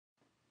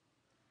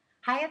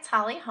Hi, it's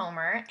Holly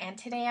Homer, and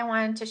today I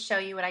wanted to show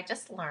you what I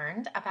just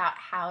learned about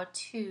how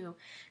to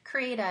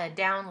create a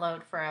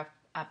download for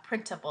a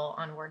printable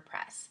on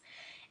WordPress.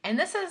 And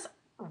this is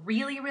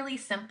really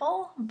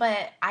simple,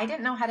 but I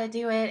didn't know how to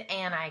do it,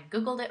 and I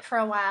Googled it for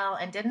a while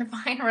and didn't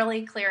find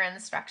really clear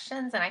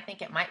instructions, and I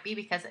think it might be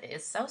because it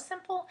is so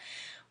simple,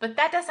 but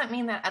that doesn't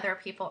mean that other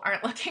people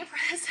aren't looking for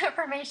this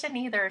information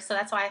either, so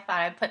that's why I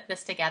thought I'd put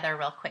this together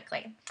real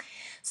quickly.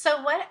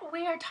 So what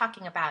we are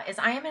talking about is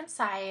I am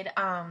inside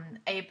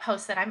a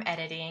post that I'm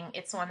editing.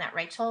 It's one that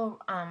Rachel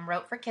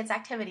wrote for Kids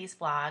Activities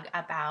blog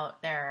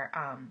about their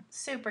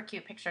super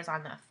cute pictures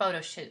on the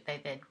photo shoot they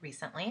did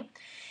recently.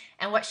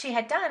 And what she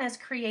had done is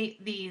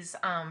create these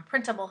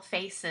printable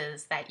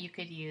faces that you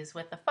could use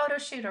with the photo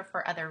shoot or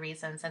for other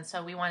reasons. And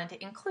so we wanted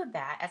to include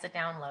that as a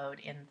download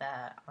in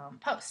the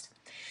post.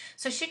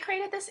 So she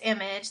created this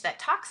image that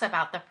talks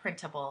about the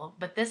printable,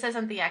 but this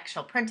isn't the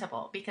actual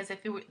printable because if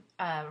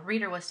a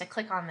reader was to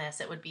click on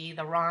this, it would be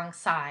the wrong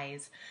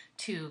size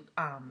to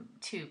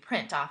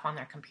print off on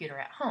their computer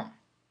at home.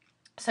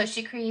 So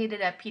she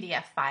created a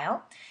PDF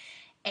file,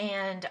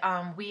 and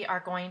we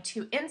are going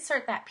to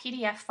insert that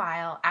PDF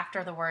file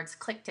after the words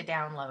click to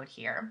download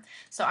here.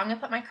 So I'm going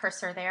to put my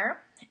cursor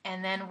there,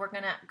 and then we're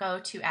going to go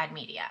to Add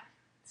Media.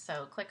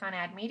 So click on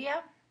Add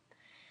Media,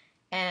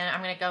 and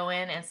I'm going to go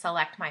in and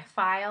select my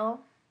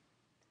file.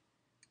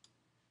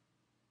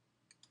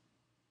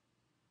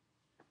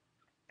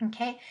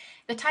 Okay,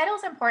 the title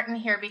is important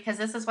here because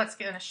this is what's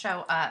going to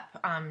show up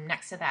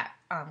next to that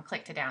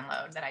click to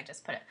download that I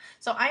just put it.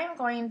 So I am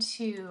going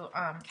to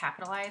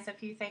capitalize a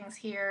few things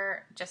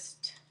here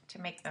just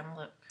to make them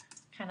look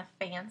kind of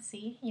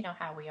fancy, you know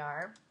how we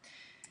are.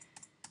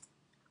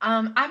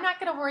 I'm not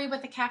going to worry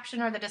with the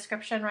caption or the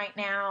description right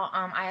now.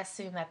 I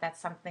assume that that's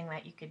something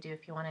that you could do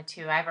if you wanted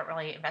to. I haven't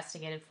really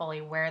investigated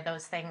fully where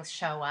those things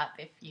show up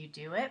if you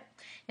do it.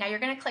 Now you're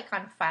going to click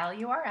on File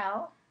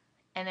URL,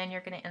 and then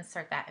you're going to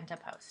insert that into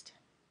post.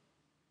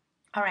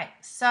 All right,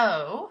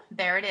 so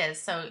there it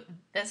is. So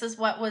this is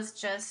what was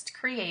just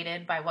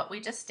created by what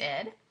we just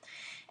did.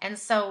 And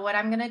so what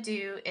I'm going to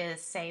do is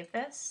save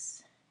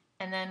this,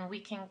 and then we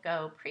can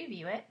go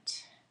preview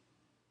it.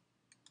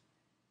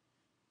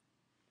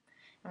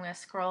 I'm going to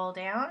scroll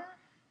down.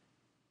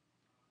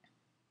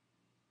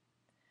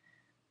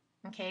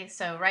 Okay,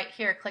 so right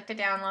here, click to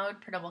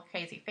download, Printable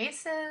Crazy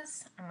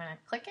Faces. I'm going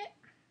to click it.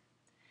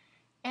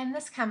 And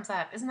this comes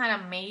up. Isn't that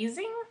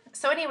amazing?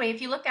 So anyway,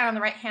 if you look down on the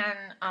right-hand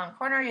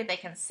corner, they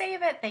can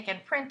save it, they can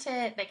print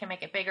it, they can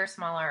make it bigger,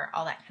 smaller,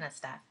 all that kind of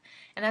stuff.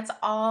 And that's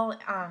all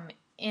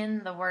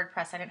in the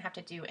WordPress. I didn't have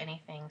to do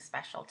anything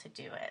special to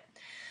do it.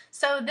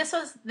 So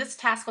this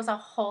task was a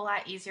whole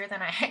lot easier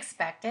than I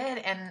expected,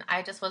 and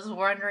I just was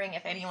wondering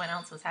if anyone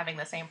else was having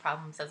the same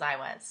problems as I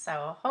was.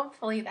 So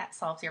hopefully that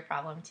solves your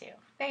problem too.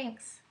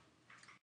 Thanks.